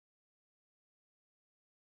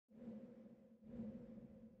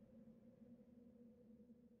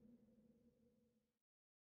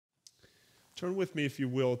Turn with me, if you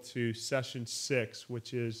will, to session 6,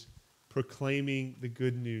 which is proclaiming the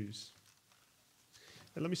good news.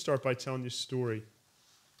 And let me start by telling you a story.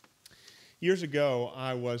 Years ago,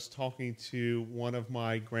 I was talking to one of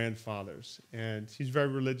my grandfathers, and he's a very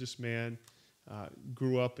religious man,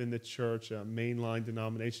 grew up in the church, a mainline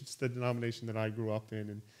denomination. It's the denomination that I grew up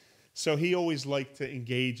in. And so he always liked to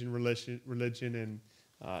engage in religion, and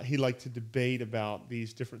he liked to debate about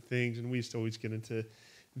these different things, and we used to always get into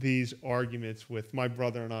these arguments with my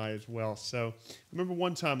brother and I as well. So I remember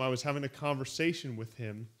one time I was having a conversation with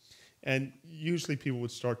him, and usually people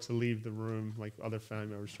would start to leave the room, like other family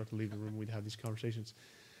members start to leave the room, we'd have these conversations.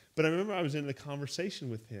 But I remember I was in the conversation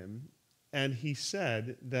with him, and he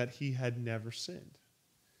said that he had never sinned,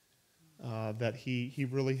 that he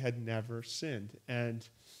really had never sinned. And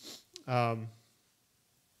so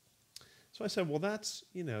I said, well, that's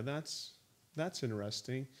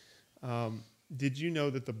interesting. Did you know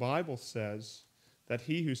that the Bible says that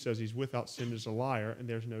he who says he's without sin is a liar and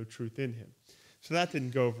there's no truth in him? So that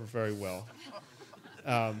didn't go over very well.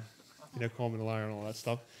 Call him a liar and all that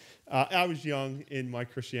stuff. I was young in my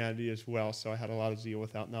Christianity as well, so I had a lot of zeal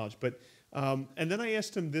without knowledge. But and then I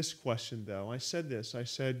asked him this question, though. I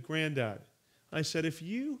said, Granddad, I said, if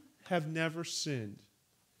you have never sinned,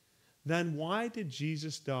 then why did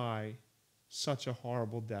Jesus die such a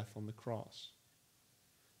horrible death on the cross?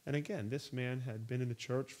 And again, this man had been in the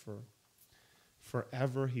church for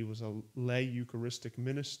forever. He was a lay Eucharistic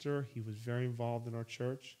minister. He was very involved in our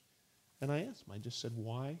church. And I asked him, I just said,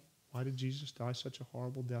 why did Jesus die such a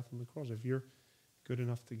horrible death on the cross? If you're good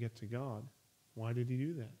enough to get to God, why did he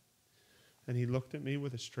do that? And he looked at me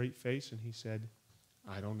with a straight face and he said,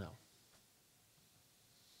 I don't know.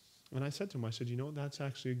 And I said to him, that's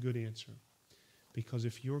actually a good answer. Because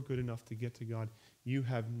if you're good enough to get to God, you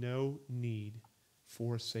have no need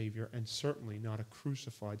for a Savior, and certainly not a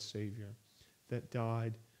crucified Savior that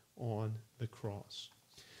died on the cross.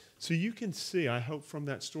 So you can see, I hope from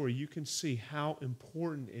that story, you can see how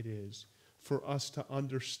important it is for us to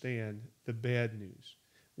understand the bad news.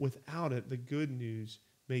 Without it, the good news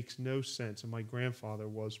makes no sense, and my grandfather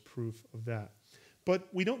was proof of that. But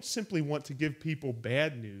we don't simply want to give people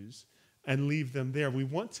bad news and leave them there. We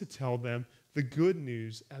want to tell them the good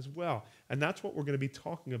news as well. And that's what we're going to be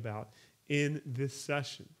talking about in this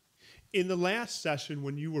session. In the last session,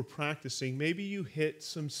 when you were practicing, maybe you hit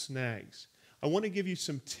some snags. I want to give you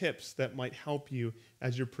some tips that might help you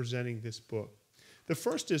as you're presenting this book. The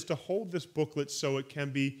first is to hold this booklet so it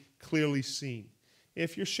can be clearly seen.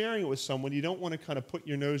 If you're sharing it with someone, you don't want to kind of put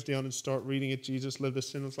your nose down and start reading it, Jesus lived a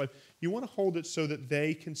sinless life. You want to hold it so that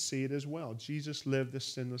they can see it as well. Jesus lived a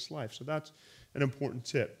sinless life. So that's an important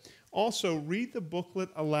tip. Also, read the booklet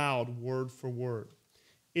aloud, word for word.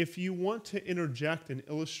 If you want to interject an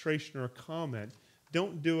illustration or a comment,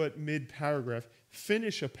 don't do it mid-paragraph.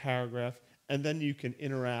 Finish a paragraph, and then you can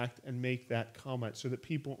interact and make that comment so that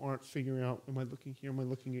people aren't figuring out, am I looking here, am I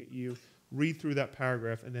looking at you? Read through that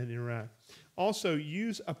paragraph and then interact. Also,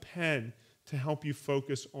 use a pen to help you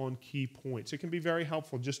focus on key points. It can be very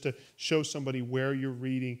helpful just to show somebody where you're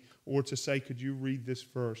reading or to say, could you read this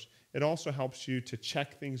verse? It also helps you to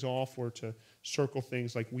check things off or to circle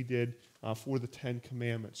things like we did for the 10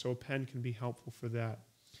 Commandments. So a pen can be helpful for that.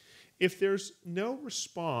 If there's no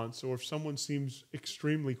response or if someone seems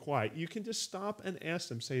extremely quiet, you can just stop and ask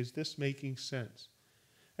them, say, is this making sense?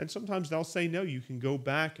 And sometimes they'll say no. You can go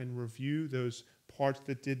back and review those parts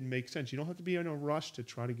that didn't make sense. You don't have to be in a rush to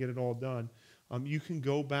try to get it all done. You can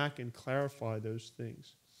go back and clarify those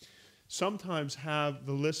things. Sometimes have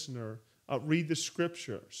the listener read the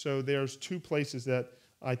scripture. So there's 2 places that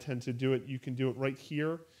I tend to do it. You can do it right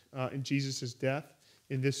here in Jesus' death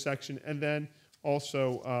in this section. And then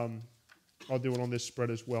also I'll do it on this spread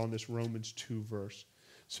as well in this Romans 2 verse.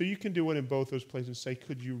 So you can do it in both those places and say,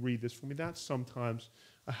 could you read this for me? That's sometimes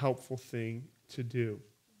a helpful thing to do.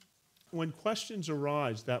 When questions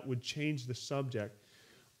arise that would change the subject,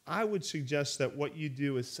 I would suggest that what you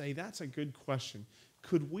do is say, that's a good question.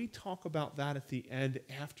 Could we talk about that at the end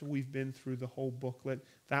after we've been through the whole booklet?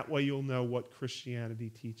 That way you'll know what Christianity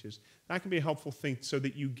teaches. That can be a helpful thing so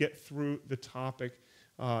that you get through the topic,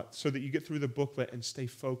 so that you get through the booklet and stay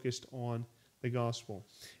focused on the gospel.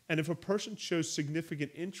 And if a person shows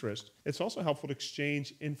significant interest, it's also helpful to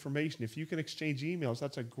exchange information. If you can exchange emails,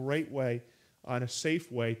 that's a great way and a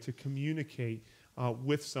safe way to communicate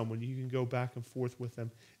with someone. You can go back and forth with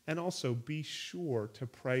them. And also be sure to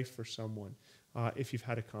pray for someone if you've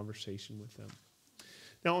had a conversation with them.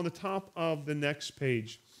 Now, on the top of the next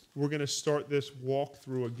page, we're going to start this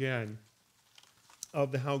walkthrough again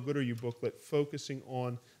of the How Good Are You booklet, focusing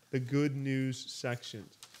on the good news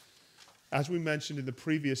sections. As we mentioned in the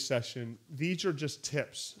previous session, these are just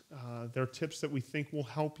tips. They're tips that we think will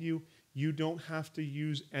help you. You don't have to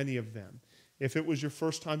use any of them. If it was your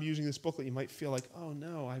first time using this booklet, you might feel like, oh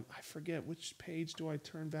no, I forget which page do I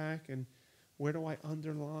turn back and where do I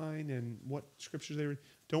underline and what scriptures they read.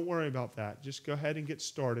 Don't worry about that. Just go ahead and get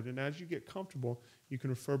started. And as you get comfortable, you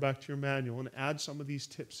can refer back to your manual and add some of these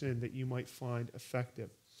tips in that you might find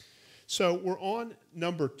effective. So we're on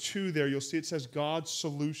number 2 there. You'll see it says God's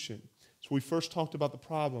solution. So we first talked about the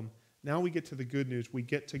problem. Now we get to the good news. We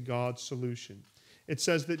get to God's solution. It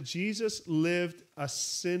says that Jesus lived a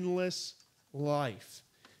sinless life.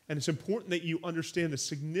 And it's important that you understand the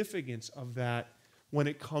significance of that when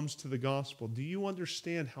it comes to the gospel. Do you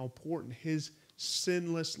understand how important his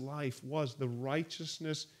sinless life was, the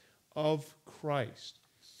righteousness of Christ?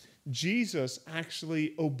 Jesus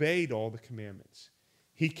actually obeyed all the commandments.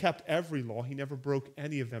 He kept every law. He never broke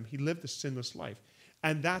any of them. He lived a sinless life.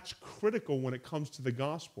 And that's critical when it comes to the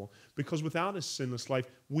gospel, because without a sinless life,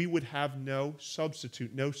 we would have no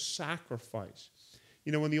substitute, no sacrifice.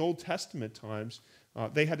 You know, in the Old Testament times,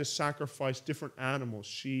 they had to sacrifice different animals,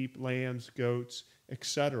 sheep, lambs, goats,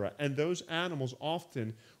 etc. And those animals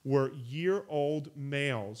often were year-old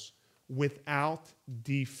males without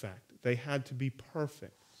defect. They had to be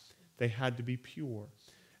perfect. They had to be pure,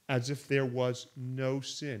 as if there was no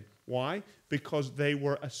sin. Why? Because they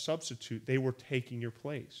were a substitute. They were taking your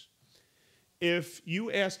place. If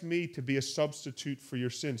you asked me to be a substitute for your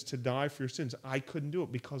sins, to die for your sins, I couldn't do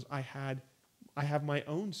it because I have my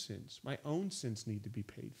own sins. My own sins need to be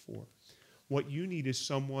paid for. What you need is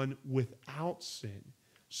someone without sin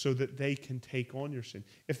so that they can take on your sin.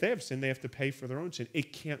 If they have sin, they have to pay for their own sin.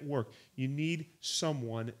 It can't work. You need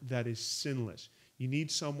someone that is sinless. You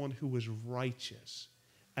need someone who is righteous.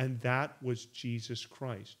 And that was Jesus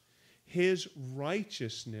Christ. His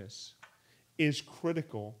righteousness is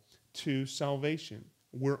critical to salvation.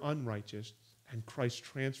 We're unrighteous, and Christ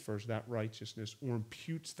transfers that righteousness or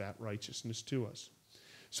imputes that righteousness to us.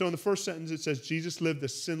 So in the first sentence it says, Jesus lived a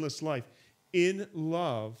sinless life. In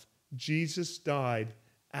love, Jesus died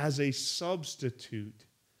as a substitute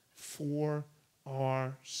for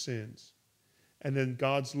our sins. And then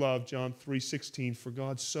God's love, John 3:16, for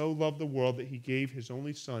God so loved the world that he gave his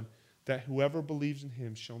only Son, that whoever believes in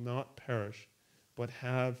him shall not perish, but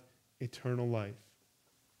have eternal life.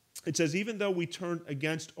 It says, even though we turn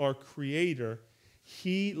against our Creator,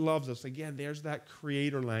 he loves us. Again, there's that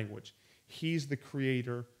creator language. He's the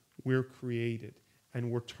creator, we're created, and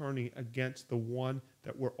we're turning against the one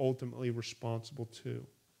that we're ultimately responsible to.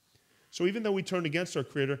 So even though we turned against our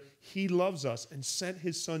Creator, he loves us and sent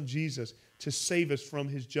his Son Jesus to save us from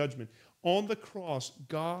his judgment. On the cross,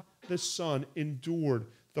 God the Son endured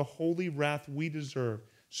the holy wrath we deserve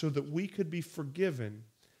so that we could be forgiven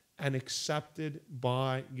and accepted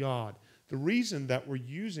by God. The reason that we're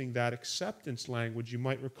using that acceptance language, you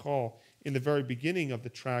might recall in the very beginning of the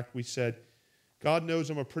tract, we said, God knows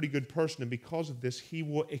I'm a pretty good person, and because of this, he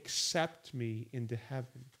will accept me into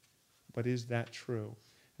heaven. But is that true?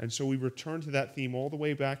 And so we return to that theme all the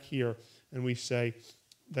way back here, and we say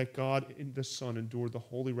that God in the Son endured the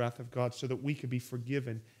holy wrath of God so that we could be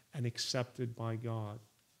forgiven and accepted by God.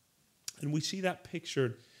 And we see that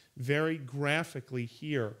pictured very graphically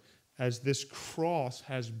here as this cross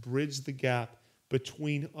has bridged the gap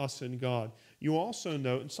between us and God. You also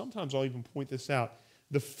note, and sometimes I'll even point this out,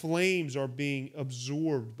 the flames are being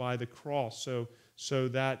absorbed by the cross. So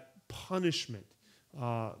that punishment,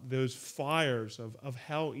 those fires of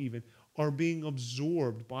hell even, are being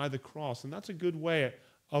absorbed by the cross. And that's a good way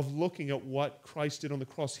of looking at what Christ did on the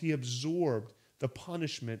cross. He absorbed the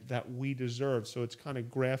punishment that we deserve. So it's kind of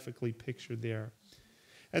graphically pictured there.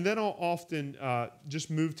 And then I'll often just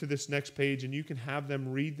move to this next page, and you can have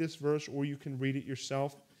them read this verse, or you can read it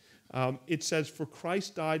yourself. It says, for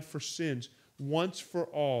Christ died for sins once for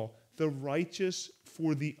all, the righteous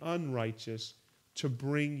for the unrighteous, to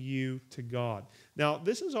bring you to God. Now,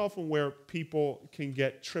 this is often where people can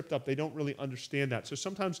get tripped up. They don't really understand that. So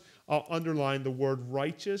sometimes I'll underline the word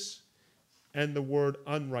righteous and the word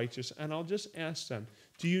unrighteous, and I'll just ask them,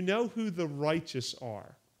 do you know who the righteous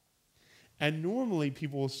are? And normally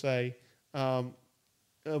people will say,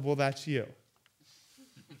 well, that's you.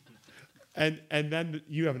 And then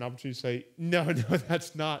you have an opportunity to say, no,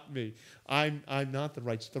 that's not me. I'm not the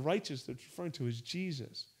righteous. The righteous that's referring to is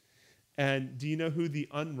Jesus. And do you know who the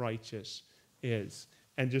unrighteous is?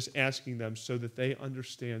 And just asking them so that they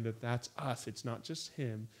understand that that's us. It's not just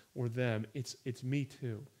him or them. It's me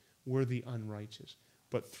too. We're the unrighteous.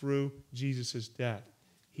 But through Jesus' death,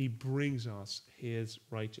 he brings us his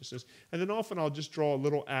righteousness. And then often I'll just draw a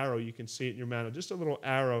little arrow. You can see it in your manual. Just a little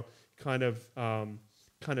arrow kind of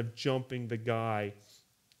kind of jumping the guy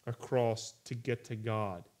across to get to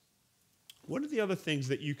God. One of the other things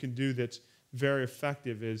that you can do that's very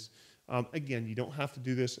effective is, again, you don't have to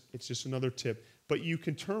do this. It's just another tip. But you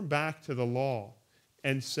can turn back to the law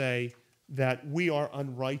and say that we are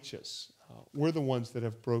unrighteous. We're the ones that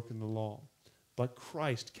have broken the law. But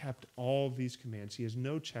Christ kept all of these commands. He has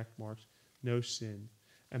no check marks, no sin.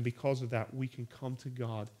 And because of that, we can come to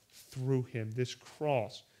God through him. This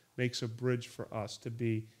cross makes a bridge for us to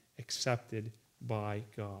be accepted by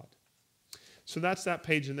God. So that's that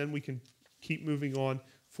page, and then we can keep moving on.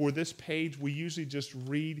 For this page, we usually just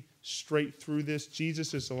read straight through this.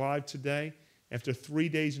 Jesus is alive today. After 3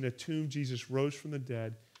 days in a tomb, Jesus rose from the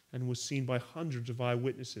dead and was seen by hundreds of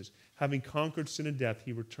eyewitnesses. Having conquered sin and death,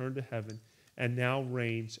 he returned to heaven and now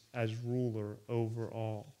reigns as ruler over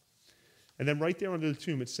all. And then right there under the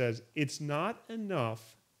tomb, it says, it's not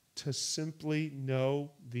enough to simply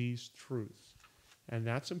know these truths. And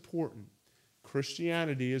that's important.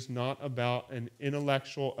 Christianity is not about an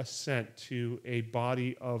intellectual assent to a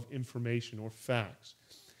body of information or facts.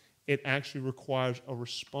 It actually requires a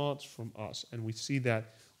response from us. And we see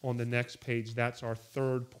that on the next page. That's our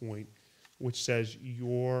third point, which says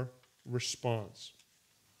your response.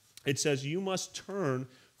 It says you must turn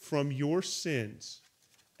from your sins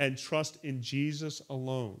and trust in Jesus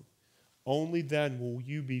alone. Only then will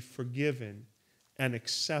you be forgiven and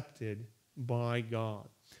accepted by God.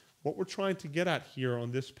 What we're trying to get at here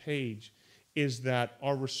on this page is that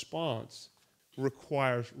our response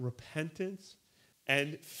requires repentance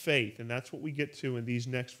and faith. And that's what we get to in these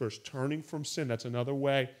next verse. Turning from sin. That's another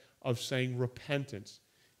way of saying repentance.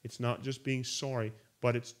 It's not just being sorry,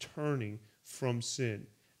 but it's turning from sin.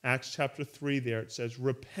 Acts chapter 3 there, it says,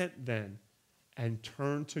 repent then and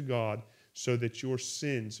turn to God so that your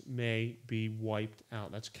sins may be wiped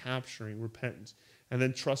out. That's capturing repentance. And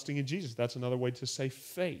then trusting in Jesus. That's another way to say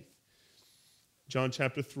faith. John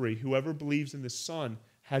chapter 3, whoever believes in the Son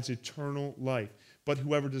has eternal life, but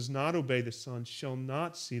whoever does not obey the Son shall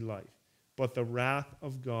not see life, but the wrath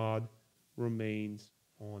of God remains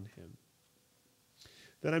on him.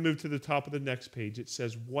 Then I move to the top of the next page. It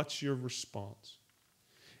says, what's your response?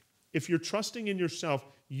 If you're trusting in yourself,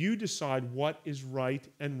 you decide what is right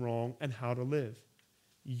and wrong and how to live.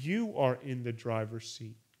 You are in the driver's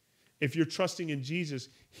seat. If you're trusting in Jesus,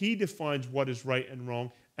 he defines what is right and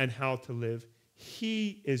wrong and how to live.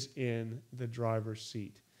 He is in the driver's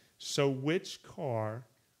seat. So which car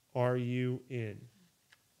are you in?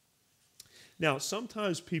 Now,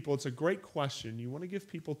 sometimes people, it's a great question. You want to give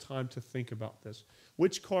people time to think about this.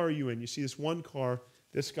 Which car are you in? You see this one car,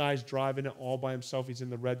 this guy's driving it all by himself. He's in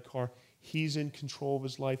the red car. He's in control of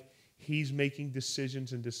his life. He's making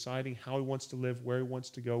decisions and deciding how he wants to live, where he wants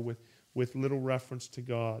to go with little reference to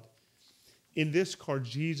God. In this car,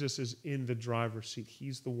 Jesus is in the driver's seat.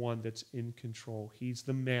 He's the one that's in control. He's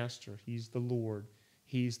the master. He's the Lord.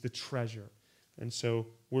 He's the treasure. And so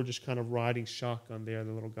we're just kind of riding shotgun there.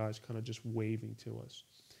 The little guy's kind of just waving to us.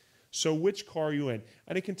 So which car are you in?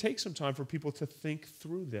 And it can take some time for people to think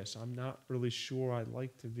through this. I'm not really sure I'd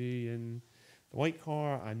like to be in the white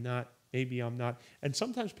car. Maybe I'm not. And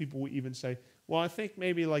sometimes people will even say, well, I think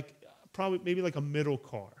maybe like a middle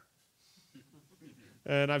car.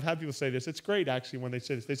 And I've had people say this. It's great, actually, when they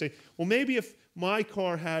say this. They say, well, maybe if my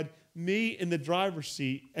car had me in the driver's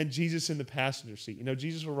seat and Jesus in the passenger seat.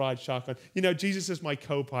 Jesus will ride shotgun. Jesus is my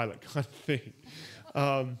co-pilot kind of thing.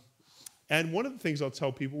 And one of the things I'll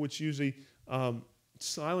tell people, which usually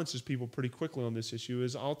silences people pretty quickly on this issue,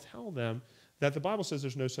 is I'll tell them that the Bible says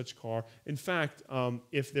there's no such car. In fact,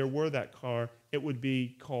 if there were that car, it would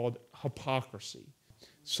be called hypocrisy.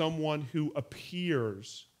 Someone who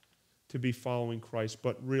appears to be following Christ,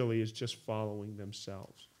 but really is just following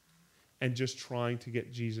themselves and just trying to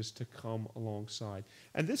get Jesus to come alongside.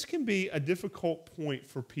 And this can be a difficult point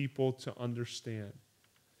for people to understand.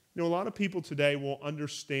 A lot of people today will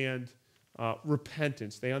understand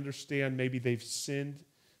repentance. They understand maybe they've sinned,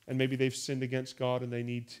 and maybe they've sinned against God, and they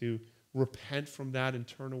need to repent from that and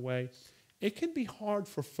turn away. It can be hard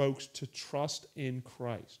for folks to trust in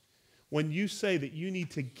Christ. When you say that you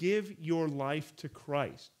need to give your life to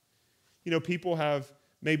Christ, people have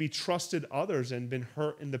maybe trusted others and been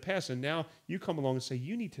hurt in the past, and now you come along and say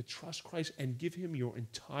you need to trust Christ and give him your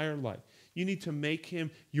entire life. You need to make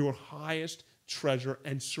him your highest treasure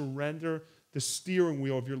and surrender the steering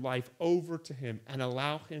wheel of your life over to him and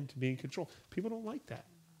allow him to be in control. People don't like that.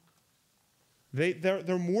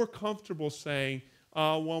 They're more comfortable saying,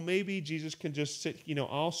 well, maybe Jesus can just sit,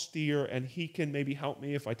 I'll steer and he can maybe help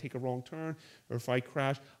me if I take a wrong turn or if I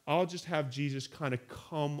crash. I'll just have Jesus kind of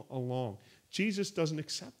come along. Jesus doesn't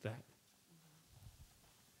accept that.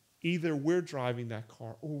 Either we're driving that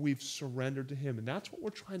car or we've surrendered to him. And that's what we're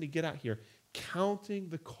trying to get at here. Counting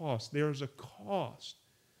the cost. There's a cost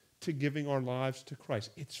to giving our lives to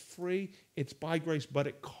Christ. It's free, it's by grace, but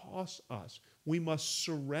it costs us. We must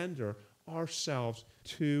surrender ourselves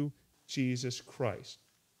to Jesus Christ.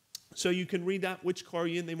 So you can read that, which car are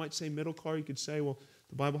you in? They might say middle car. You could say, well,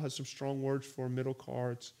 the Bible has some strong words for a middle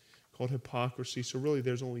car. It's called hypocrisy. So really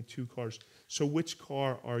there's only two cars. So which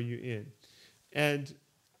car are you in? And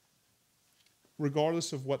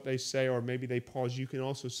regardless of what they say, or maybe they pause, you can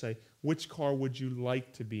also say, which car would you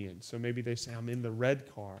like to be in? So maybe they say, I'm in the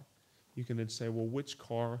red car. You can then say, well, which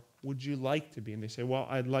car would you like to be in? They say, well,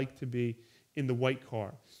 I'd like to be in the white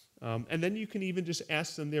car. And then you can even just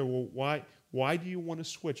ask them there, well, why do you want to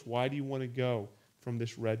switch? Why do you want to go from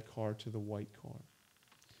this red car to the white car?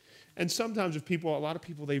 And sometimes a lot of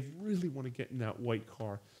people, they really want to get in that white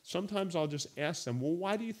car. Sometimes I'll just ask them, well,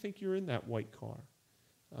 why do you think you're in that white car?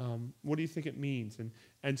 What do you think it means?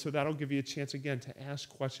 And so that'll give you a chance, again, to ask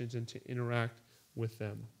questions and to interact with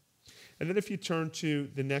them. And then if you turn to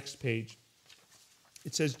the next page,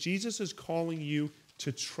 it says, Jesus is calling you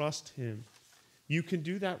to trust him. You can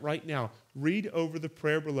do that right now. Read over the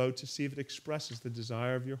prayer below to see if it expresses the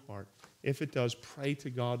desire of your heart. If it does, pray to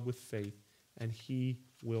God with faith, and he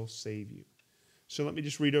will save you. So let me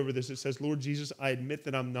just read over this. It says, Lord Jesus, I admit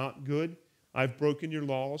that I'm not good. I've broken your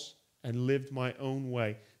laws and lived my own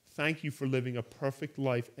way. Thank you for living a perfect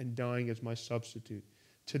life and dying as my substitute.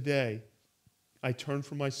 Today, I turn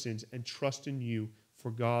from my sins and trust in you for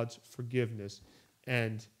God's forgiveness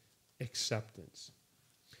and acceptance.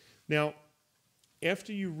 Now,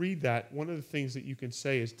 after you read that, one of the things that you can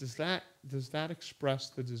say is, does that express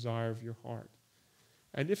the desire of your heart?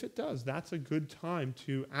 And if it does, that's a good time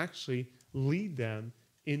to actually lead them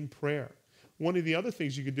in prayer. One of the other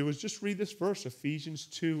things you could do is just read this verse, Ephesians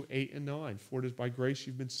 2, 8 and 9. For it is by grace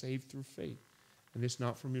you've been saved through faith, and this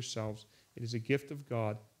not from yourselves. It is a gift of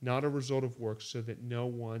God, not a result of works, so that no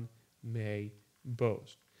one may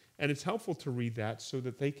boast. And it's helpful to read that so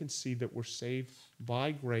that they can see that we're saved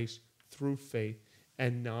by grace through faith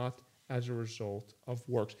and not as a result of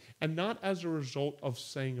works. And not as a result of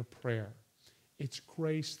saying a prayer. It's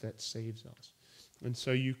grace that saves us. And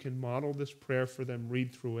so you can model this prayer for them,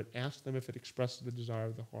 read through it, ask them if it expresses the desire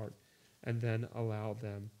of the heart, and then allow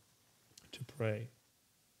them to pray.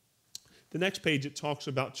 The next page, it talks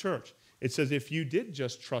about church. It says, if you did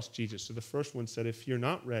just trust Jesus. So the first one said, if you're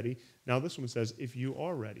not ready. Now this one says, if you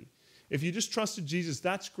are ready. If you just trusted Jesus,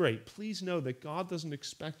 that's great. Please know that God doesn't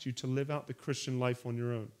expect you to live out the Christian life on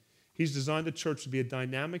your own. He's designed the church to be a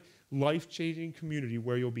dynamic, life-changing community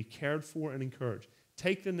where you'll be cared for and encouraged.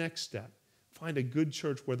 Take the next step. Find a good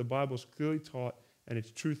church where the Bible is clearly taught and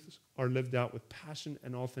its truths are lived out with passion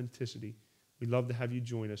and authenticity. We'd love to have you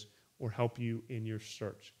join us or help you in your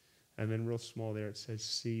search. And then real small there, it says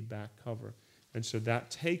see back cover. And so that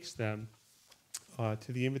takes them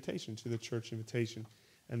to the invitation, to the church invitation.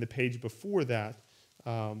 And the page before that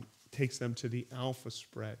takes them to the Alpha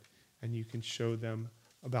spread. And you can show them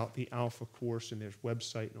about the Alpha course, and there's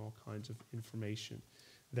website and all kinds of information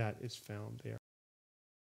that is found there.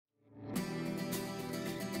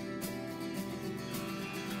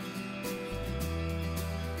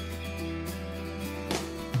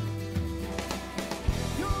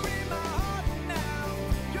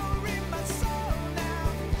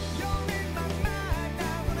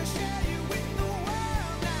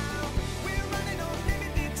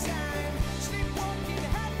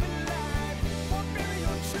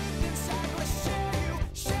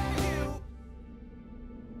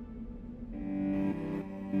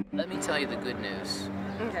 Let me tell you the good news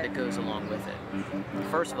that goes along with it.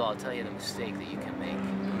 First of all, I'll tell you the mistake that you can make.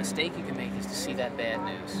 The mistake you can make is to see that bad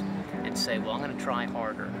news and say, well, I'm going to try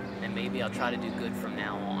harder, and maybe I'll try to do good from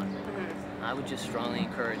now on. I would just strongly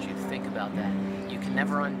encourage you to think about that. You can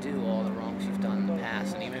never undo all the wrongs you've done in the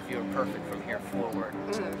past, and even if you're perfect from here forward,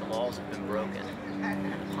 the laws have been broken,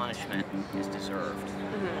 and the punishment is deserved.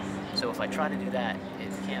 So if I try to do that,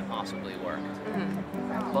 it can't possibly work.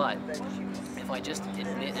 But if I just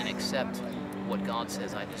admit and accept what God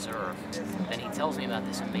says I deserve, then he tells me about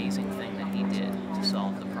this amazing thing that he did to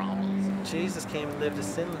solve the problem. Jesus came and lived a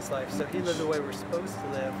sinless life, so he lived the way we're supposed to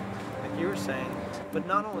live, like you were saying. But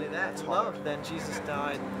not only that, in love, then Jesus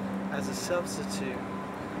died as a substitute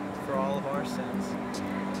for all of our sins.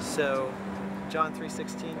 So, John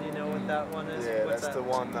 3:16, do you know what that one is? Yeah, What's that's that? the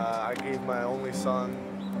one, I gave my only son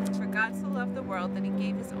For God so loved the world that he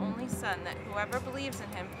gave his only Son, that whoever believes in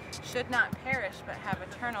him should not perish but have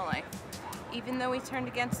eternal life. Even though we turned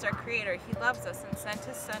against our Creator, he loves us and sent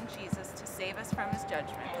his Son Jesus to save us from his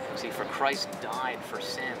judgment. See, for Christ died for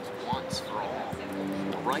sins once for all.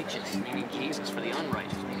 The righteous, meaning Jesus, for the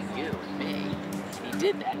unrighteous, meaning you and me. He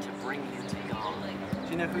did that to bring you to God.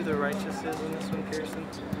 Do you know who the righteous is in this one, Pearson?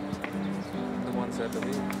 The ones that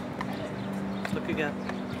believe. Look again.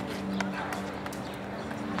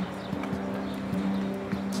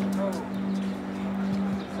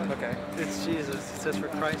 Okay. It's Jesus. It says, for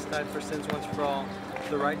Christ died for sins once for all.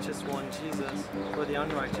 The righteous one, Jesus, or the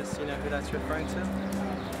unrighteous. Do you know who that's referring to?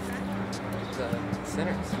 The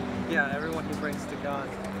sinners. Yeah, everyone he brings to God.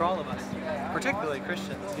 For all of us. Particularly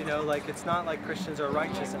Christians. You know, like, it's not like Christians are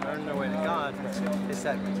righteous and earn their way to God. It's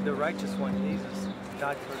that the righteous one, Jesus,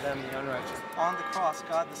 died for them, the unrighteous. On the cross,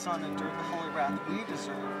 God the Son endured the holy wrath we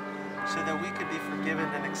deserve, so that we could be forgiven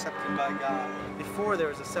and accepted by God. Before there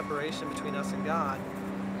was a separation between us and God,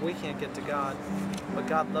 we can't get to God, but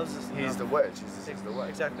God loves us enough. He's the way. Jesus is the way.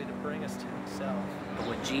 Exactly, to bring us to himself. But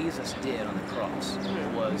what Jesus did on the cross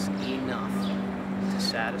was enough to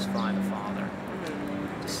satisfy the Father,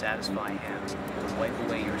 to satisfy him, to wipe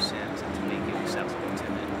away your sins, and to make you acceptable to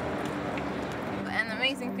him. And the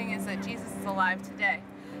amazing thing is that Jesus is alive today.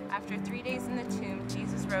 After 3 days in the tomb,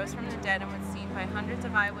 Jesus rose from the dead and was seen by hundreds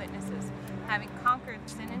of eyewitnesses. Having conquered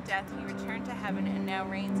sin and death, he returned to heaven and now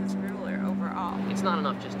reigns as ruler over all. It's not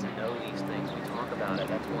enough just to know these things. We talk about it,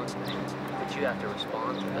 that's one thing. But you have to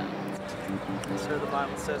respond to them. So the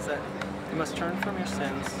Bible says that you must turn from your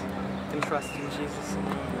sins and trust in Jesus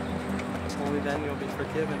alone. Only then you'll be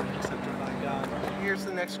forgiven and accepted by God. Here's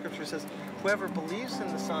the next scripture. It says, whoever believes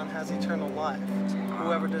in the Son has eternal life.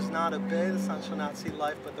 Whoever does not obey the Son shall not see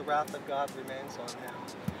life, but the wrath of God remains on him.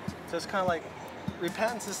 So it's kind of like,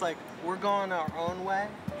 repentance is like, we're going our own way,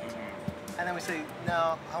 and then we say,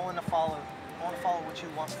 no, I want to follow what you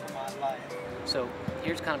want for my life. So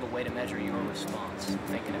here's kind of a way to measure your response,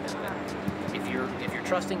 thinking about it. If you're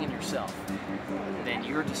trusting in yourself, then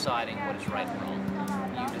you're deciding what is right and wrong.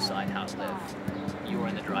 You decide how to live. You are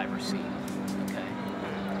in the driver's seat, okay?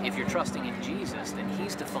 If you're trusting in Jesus, then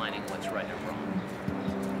he's defining what's right and wrong.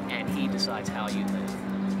 And he decides how you live.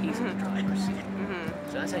 He's in the driver's seat.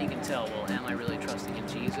 So that's how you can tell, well, am I really trusting in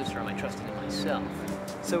Jesus or am I trusting in myself?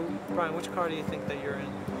 So, Brian, which car do you think that you're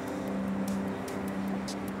in?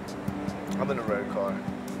 I'm in the red car.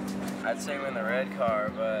 I'd say I'm in the red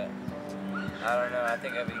car, but I don't know. I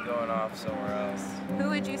think I'd be going off somewhere else. Who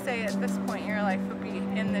would you say at this point in your life would be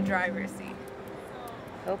in the driver's seat?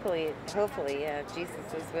 Hopefully, yeah,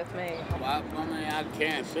 Jesus is with me. Well, I mean, I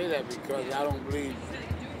can't say that because I don't believe,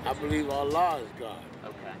 I believe Allah is God.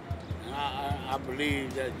 Okay. And I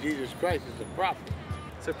believe that Jesus Christ is the prophet.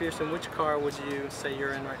 So, Pearson, which car would you say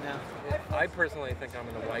you're in right now? I personally think I'm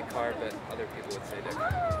in the white car, but other people would say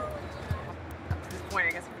different. Up to this point,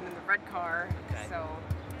 I guess I've been in the red car. Okay. So,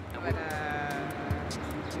 but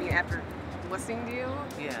I mean, after listening to you,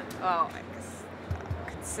 Yeah. oh, I guess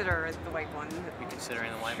consider the white one. You're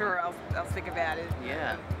considering the white Sure, one? I'll think about it.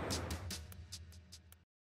 Yeah.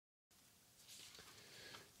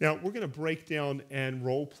 Now, we're going to break down and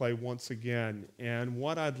role play once again. And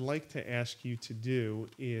what I'd like to ask you to do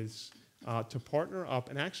is to partner up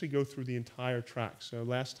and actually go through the entire track. So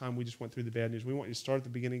last time we just went through the bad news. We want you to start at the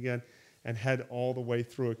beginning again and head all the way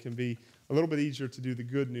through. It can be a little bit easier to do the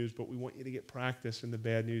good news, but we want you to get practice in the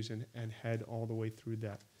bad news and head all the way through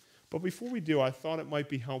that. But before we do, I thought it might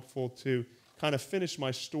be helpful to kind of finish my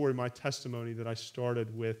story, my testimony that I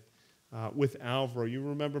started with Alvaro. You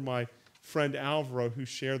remember my friend Alvaro who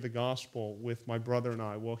shared the gospel with my brother and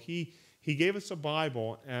I. Well, he gave us a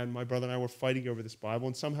Bible, and my brother and I were fighting over this Bible,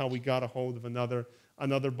 and somehow we got a hold of another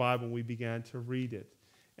Bible, and we began to read it.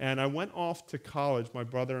 And I went off to college. My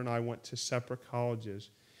brother and I went to separate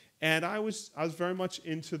colleges, and I was very much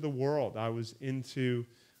into the world. I was into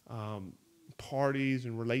parties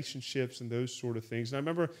and relationships and those sort of things. And I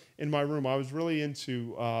remember in my room, I was really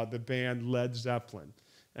into the band Led Zeppelin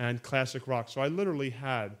and classic rock. So I literally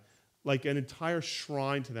had like an entire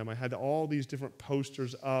shrine to them. I had all these different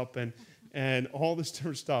posters up and all this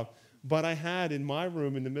different stuff. But I had in my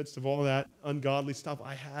room, in the midst of all that ungodly stuff,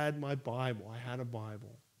 I had my Bible. I had a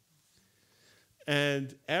Bible.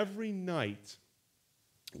 And every night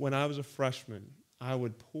when I was a freshman, I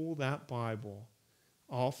would pull that Bible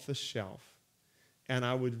off the shelf and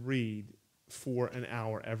I would read for an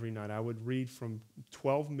hour every night. I would read from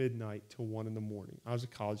 12 midnight till 1 in the morning. I was a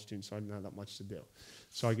college student, so I didn't have that much to do.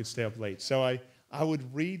 So I could stay up late. So I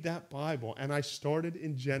would read that Bible, and I started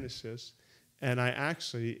in Genesis, and I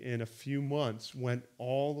actually, in a few months, went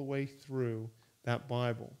all the way through that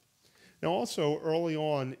Bible. Now, also, early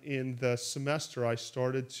on in the semester, I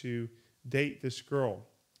started to date this girl.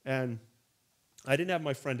 And I didn't have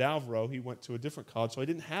my friend Alvaro. He went to a different college, so I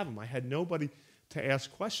didn't have him. I had nobody to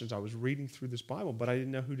ask questions. I was reading through this Bible, but I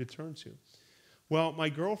didn't know who to turn to. Well, my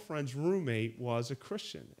girlfriend's roommate was a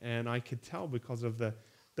Christian, and I could tell because of the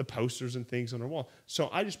posters and things on her wall. So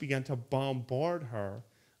I just began to bombard her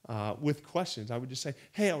with questions. I would just say,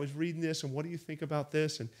 hey, I was reading this, and what do you think about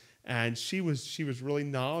this? And she was really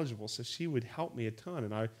knowledgeable, so she would help me a ton,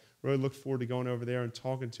 and I really looked forward to going over there and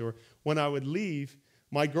talking to her. When I would leave,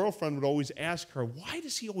 my girlfriend would always ask her, why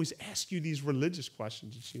does he always ask you these religious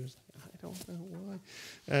questions? And she was like, I don't know why.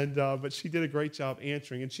 And but she did a great job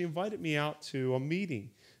answering, and she invited me out to a meeting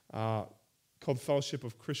called Fellowship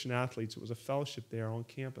of Christian Athletes. It was a fellowship there on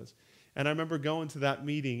campus. And I remember going to that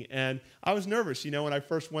meeting, and I was nervous. You know, when I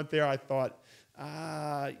first went there, I thought,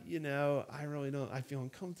 you know, I really don't, I feel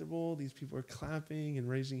uncomfortable. These people are clapping and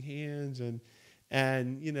raising hands,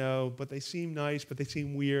 and you know, but they seem nice, but they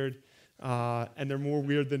seem weird, and they're more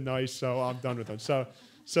weird than nice, so I'm done with them.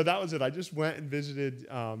 So that was it. I just went and visited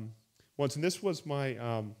once, and this was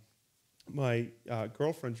my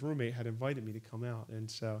girlfriend's roommate had invited me to come out,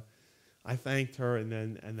 and so I thanked her,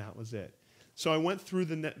 and that was it. So I went through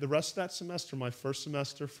the rest of that semester, my first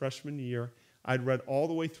semester, freshman year. I'd read all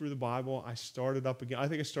the way through the Bible. I started up again. I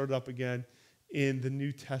think I started up again in the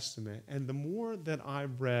New Testament. And the more that I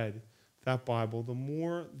read that Bible, the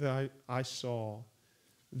more that I saw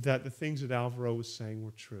that the things that Alvaro was saying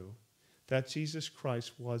were true, that Jesus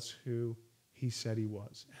Christ was who he said he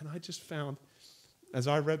was. And I just found, as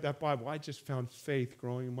I read that Bible, I just found faith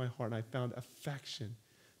growing in my heart, and I found affection,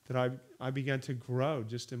 that I began to grow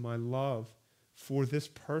just in my love for this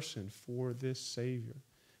person, for this Savior.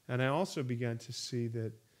 And I also began to see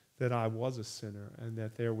that I was a sinner and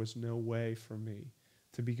that there was no way for me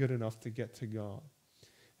to be good enough to get to God.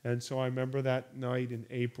 And so I remember that night in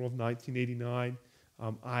April of 1989,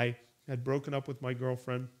 I had broken up with my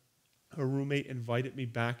girlfriend. Her roommate invited me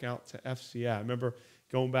back out to FCA. I remember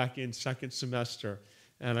going back in second semester,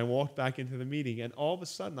 and I walked back into the meeting, and all of a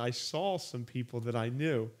sudden I saw some people that I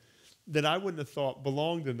knew that I wouldn't have thought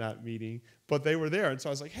belonged in that meeting, but they were there. And so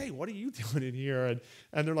I was like, hey, what are you doing in here?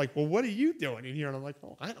 And they're like, well, what are you doing in here? And I'm like,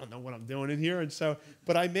 oh, I don't know what I'm doing in here. And so,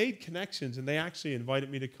 but I made connections, and they actually invited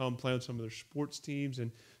me to come play on some of their sports teams.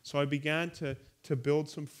 And so I began to build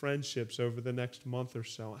some friendships over the next month or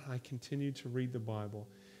so, and I continued to read the Bible.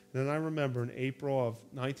 And then I remember in April of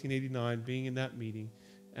 1989 being in that meeting,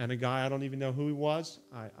 and a guy, I don't even know who he was.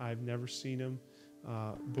 I've never seen him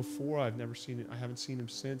before. I haven't seen him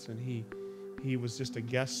since. And he was just a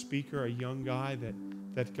guest speaker, a young guy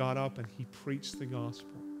that got up and he preached the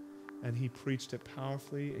gospel. And he preached it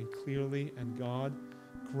powerfully and clearly, and God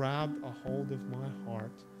grabbed a hold of my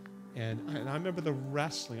heart. And I remember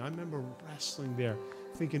wrestling there,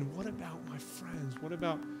 thinking, what about my friends? What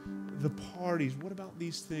about the parties? What about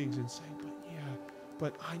these things? And saying,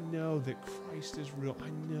 but I know that Christ is real. I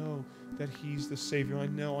know that he's the Savior. I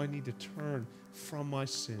know I need to turn from my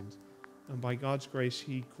sins. And by God's grace,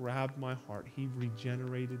 he grabbed my heart. He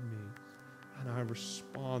regenerated me. And I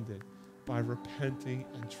responded by repenting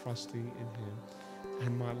and trusting in him.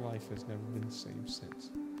 And my life has never been the same since.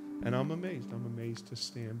 And I'm amazed. I'm amazed to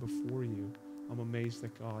stand before you. I'm amazed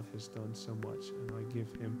that God has done so much. And I give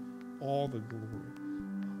him all the glory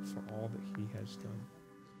for all that he has done.